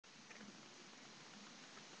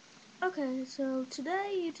Okay, so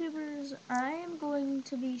today, YouTubers, I am going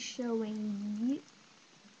to be showing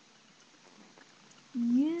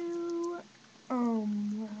hold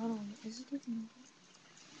on, is it even?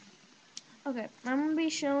 Okay, I'm gonna be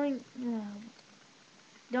showing,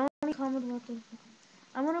 don't comment about this.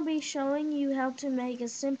 I'm gonna be showing you how to make a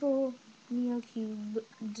simple neocube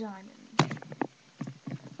diamond.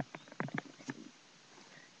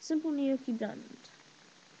 Simple neocube diamond.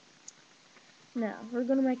 Now, we're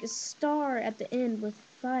gonna make a star at the end with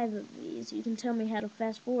 5 of these. You can tell me how to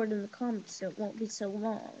fast forward in the comments so it won't be so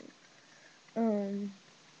long. It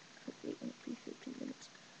won't be 15 minutes.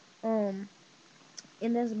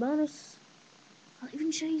 And as a bonus, I'll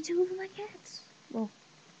even show you 2 of my cats. Well,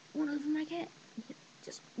 1 of my cat.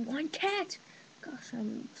 Just 1 cat. Gosh,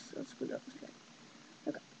 I'm so screwed up with that.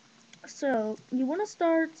 Okay, so you want to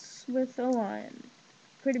start with a line,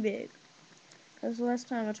 pretty big. Because the last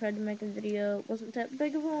time I tried to make a video, it wasn't that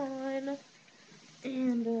big of a line,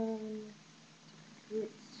 and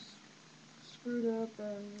it's screwed up,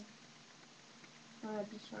 and I had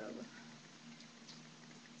to start over.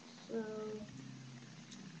 So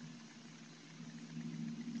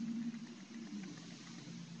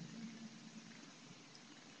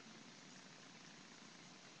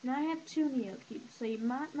now I have 2 neocubes, so you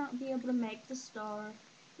might not be able to make the star.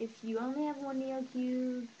 If you only have 1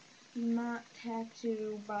 neocube, you might have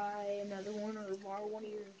to buy another one or borrow one of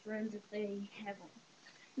your friends if they have one.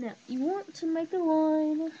 Now, you want to make a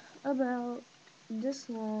line about this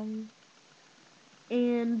long,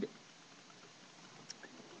 and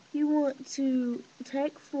you want to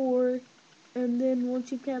take 4, and then once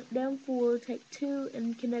you count down 4, take 2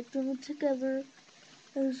 and connect them together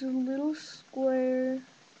as a little square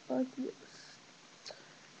like this.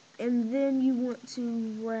 And then you want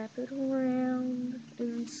to wrap it around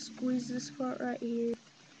and squeeze this part right here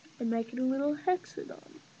and make it a little hexagon.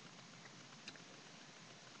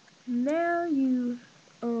 Now you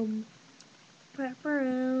wrap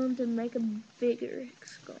around and make a bigger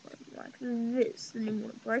hexagon like this. Then you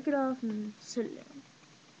want to break it off and set it down.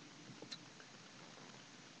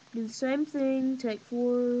 Do the same thing, take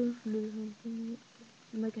 4,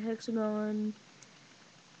 make a hexagon,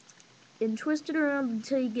 and twist it around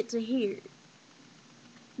until you get to here.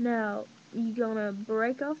 Now, you're gonna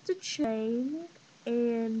break off the chain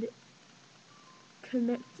and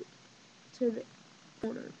connect it to the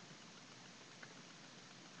corner.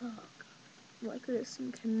 Oh, like this,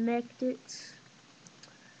 and connect it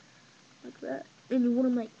like that. And you want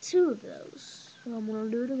to make 2 of those. So I'm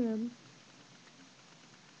gonna do it again.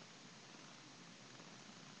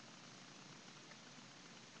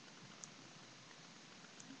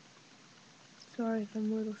 Sorry if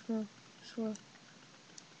I'm a little slow.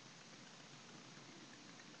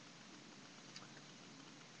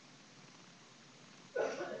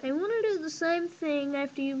 I want to do the same thing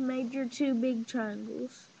after you've made your 2 big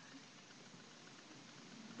triangles.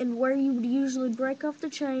 And where you would usually break off the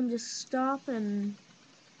chain, just stop and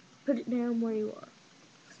put it down where you are.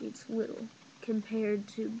 See, it's little compared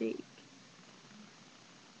to big.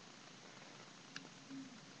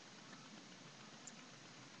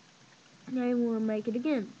 Now you want to make it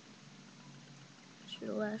again. It's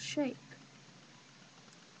your last shape.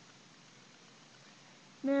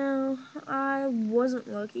 Now, I wasn't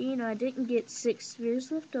lucky and I didn't get 6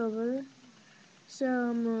 spheres left over. So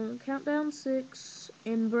I'm going to count down 6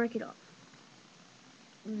 and break it off.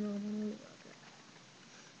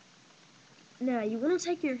 Now, you want to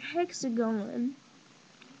take your hexagon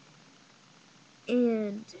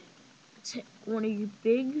and take one of your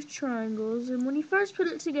big triangles, and when you first put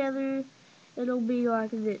it together, it'll be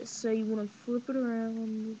like this. So you want to flip it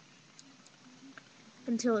around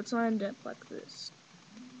until it's lined up like this.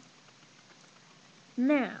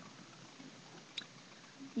 Now,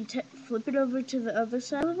 you flip it over to the other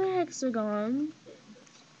side of the hexagon.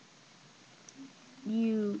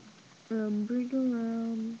 You bring it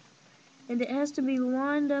around, and it has to be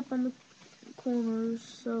lined up on the corners.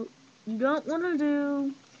 So you don't want to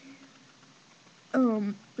do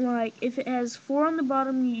like if it has 4 on the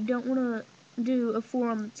bottom, you don't want to do a 4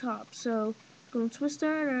 on the top. So I'm gonna twist that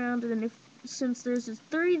around, and since there's a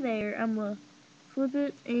 3 there, I'm gonna flip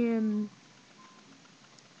it and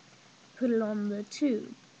put it on the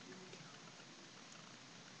 2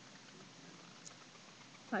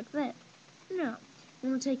 like that. Now I'm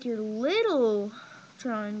gonna take your little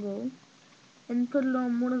triangle and put it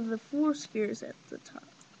on one of the 4 spheres at the top.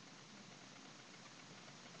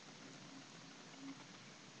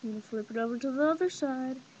 I'm gonna flip it over to the other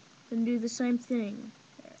side and do the same thing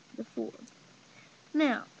at the 4.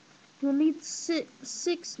 Now, you'll need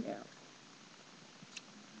 6 now.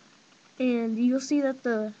 And you'll see that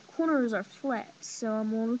the corners are flat. So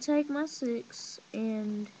I'm going to take my 6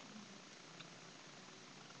 and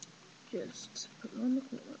just put it on the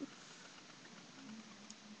corner.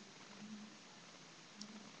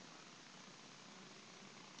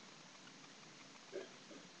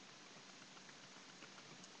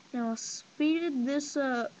 Now I speeded this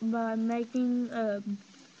up by making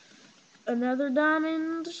another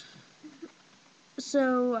diamond,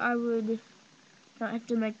 so I would not have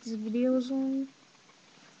to make this video as long.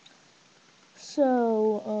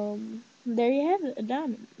 So, there you have it, a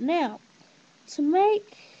diamond. Now, I'm gonna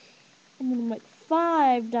make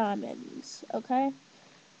 5 diamonds, okay?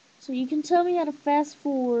 So you can tell me how to fast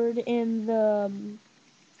forward in the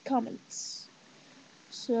comments.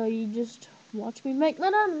 So you just watch me make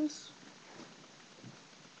my diamonds.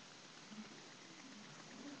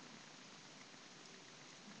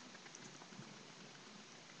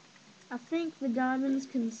 I think the diamonds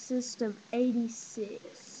consist of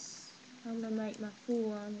 86. I'm gonna make my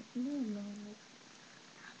full on. No.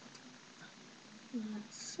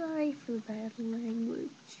 Sorry for bad language.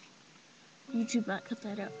 YouTube might cut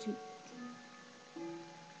that out too.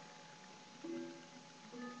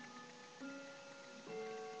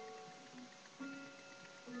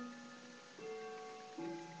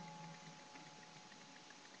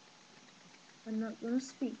 I'm not gonna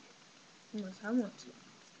speak unless I want to.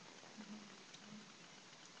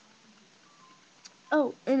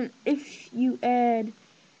 Oh, and if you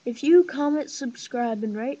comment, subscribe,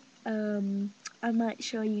 and rate, I might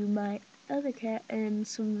show you my other cat and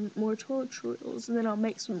some more tutorials, and then I'll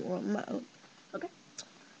make some more on my own. Okay?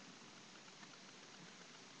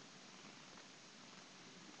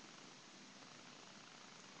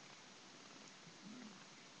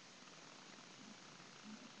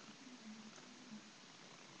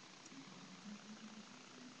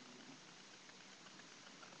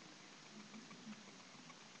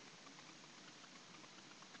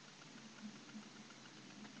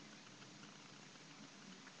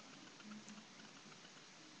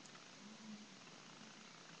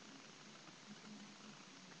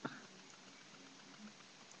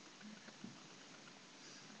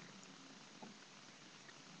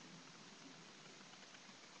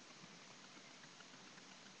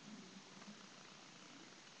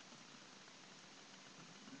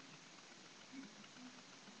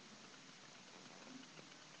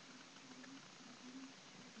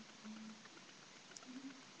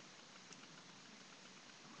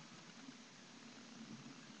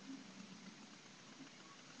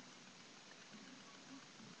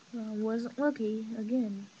 Well, I wasn't lucky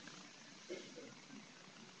again.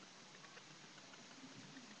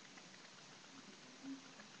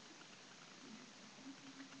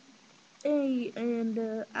 Hey,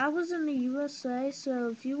 and I was in the USA, so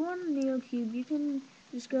if you want a neocube, you can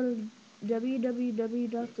just go to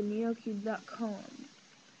www.theneocube.com.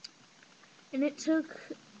 And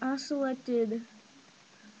I selected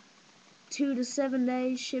 2 to 7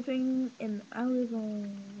 days shipping, and I live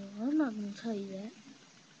I'm not gonna tell you that,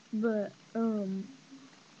 but, and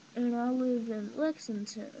I live in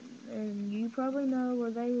Lexington, and you probably know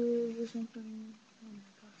where they live or something. Oh my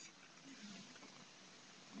gosh.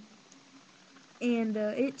 And,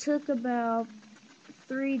 it took about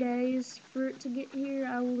 3 days for it to get here.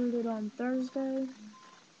 I ordered it on Thursday.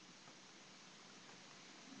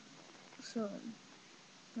 So,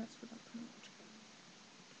 that's what I put.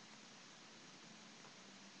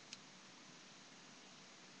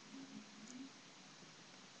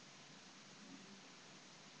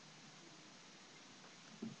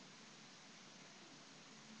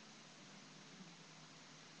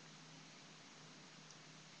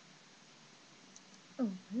 Oh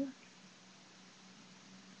my gosh.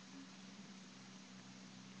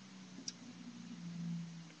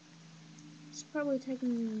 It's probably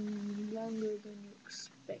taking longer than you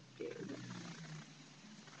expected.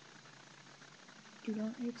 Do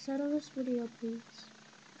not exit out of this video, please.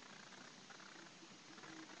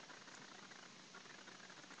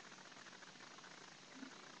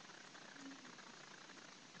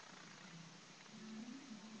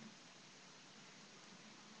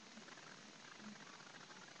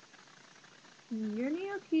 Your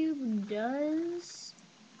neocube does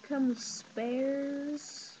come with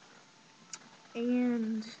spares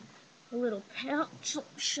and a little pouch.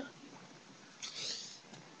 Shut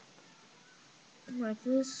like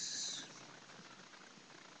this.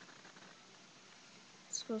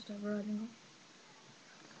 It's supposed to have writing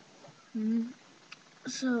on.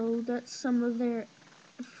 So that's some of their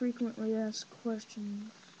frequently asked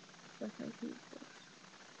questions.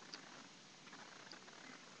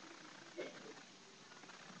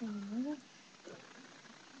 Oh my gosh.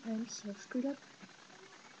 I'm so screwed up.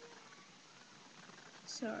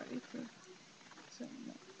 Sorry for saying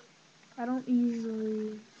that. I don't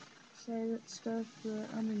usually say that stuff, but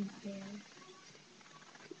I'm in bed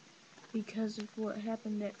because of what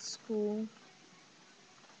happened at school.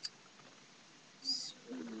 So,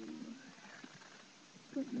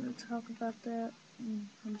 don't want to talk about that.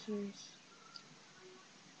 I'm serious.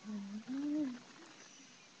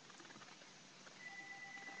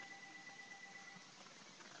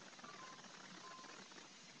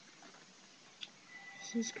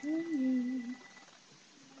 This is coming.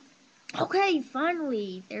 Okay,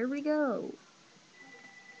 finally, there we go.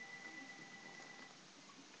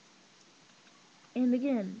 And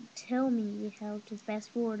again, tell me how to fast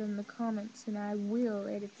forward in the comments and I will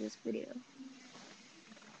edit this video.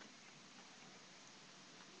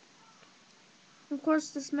 Of course,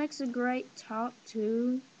 this makes a great top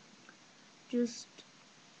too. Just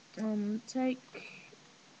take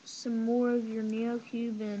some more of your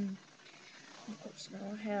neocube, and of course now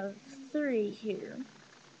I have 3 here.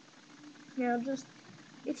 Now just,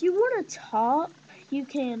 if you want a top, you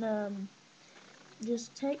can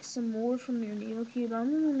just take some more from your neocube.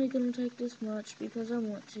 I'm only going to take this much because I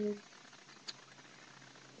want to.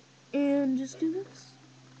 And just do this.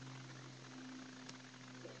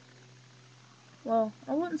 Well,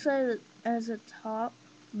 I wouldn't say that as a top,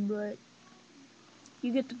 but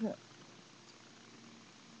you get the point.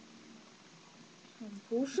 So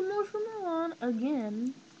pull some more from the line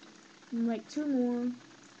again. Make 2 more.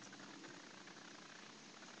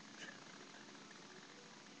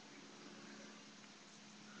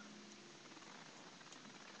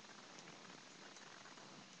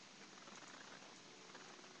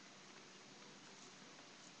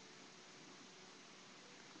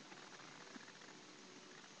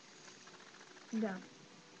 Down.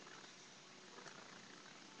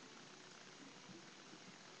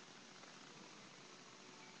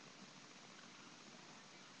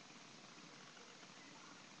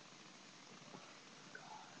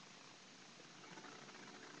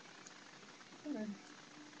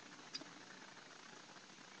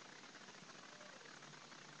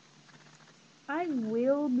 I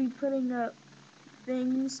will be putting up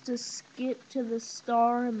things to skip to the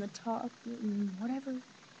star and the top and whatever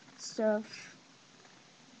stuff.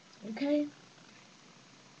 Okay?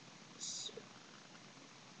 So,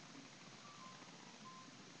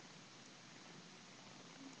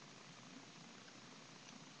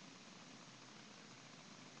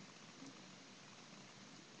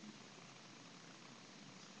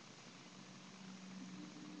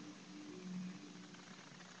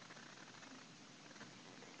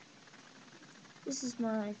 this is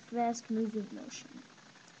my fast moving motion.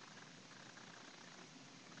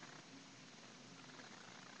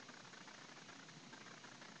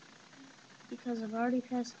 Because I've already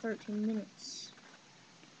passed 13 minutes.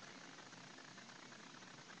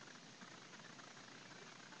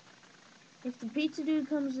 If the pizza dude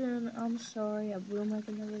comes in, I'm sorry, I will make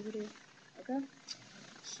another video. Okay?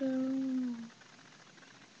 So,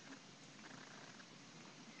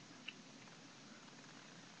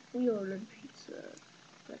 we ordered pizza.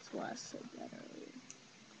 That's why I said that earlier.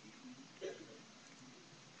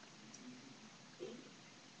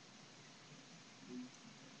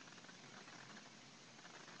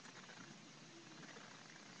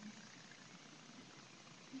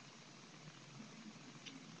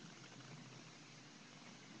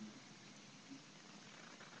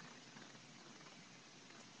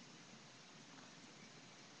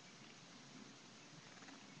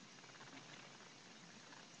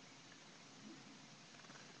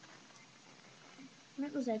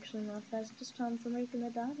 That was actually my fastest time for making a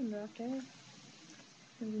diamond right there.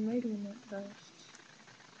 Never made one that fast.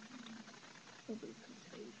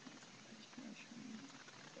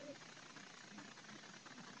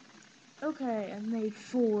 Okay, I made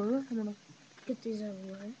 4. I'm gonna get these out of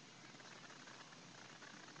the way.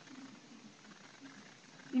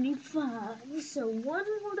 You need 5, so 1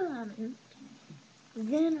 more diamond.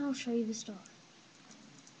 Then I'll show you the star.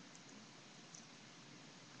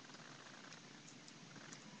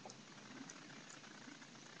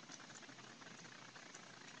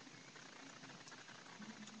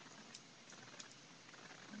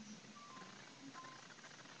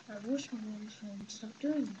 I wish my mom's phone would stop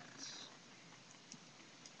doing this.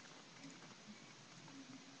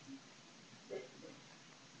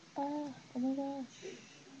 Oh my gosh.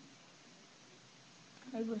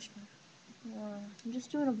 Hey, Wishman. I'm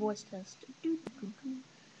just doing a voice test. Wishman,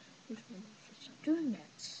 stop doing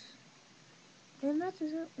that. And that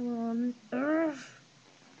is it.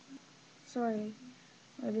 Sorry.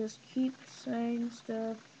 I just keep saying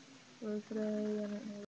stuff for today. I don't know.